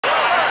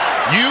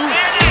You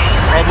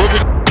are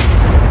looking at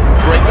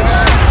greatness.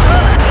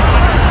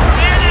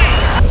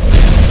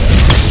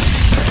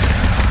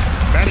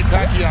 Manny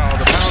Pacquiao,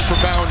 the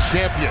pound-for-pound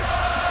champion.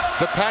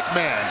 The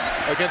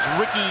Pac-Man against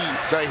Ricky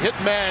The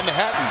Hitman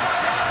Hatton.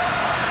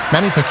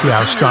 Manny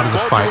Pacquiao started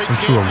the fight and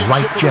threw a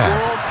right jab,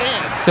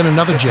 then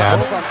another jab,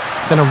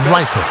 then a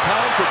right hook,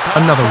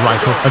 another right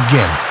hook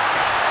again,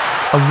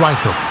 a right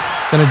hook,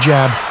 then a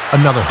jab,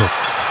 another hook,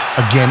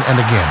 again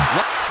and again,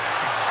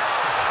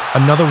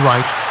 another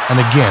right and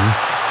again,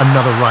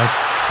 another right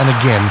and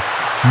again,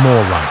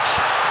 more rights,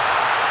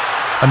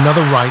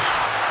 another right,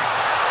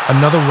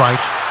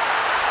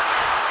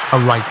 a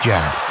right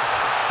jab.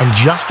 And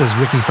just as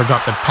Ricky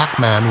forgot that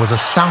Pac-Man was a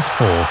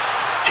southpaw,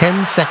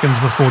 10 seconds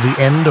before the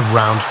end of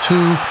round 2,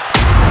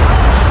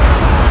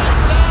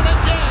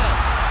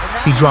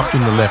 he dropped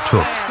in the left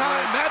hook.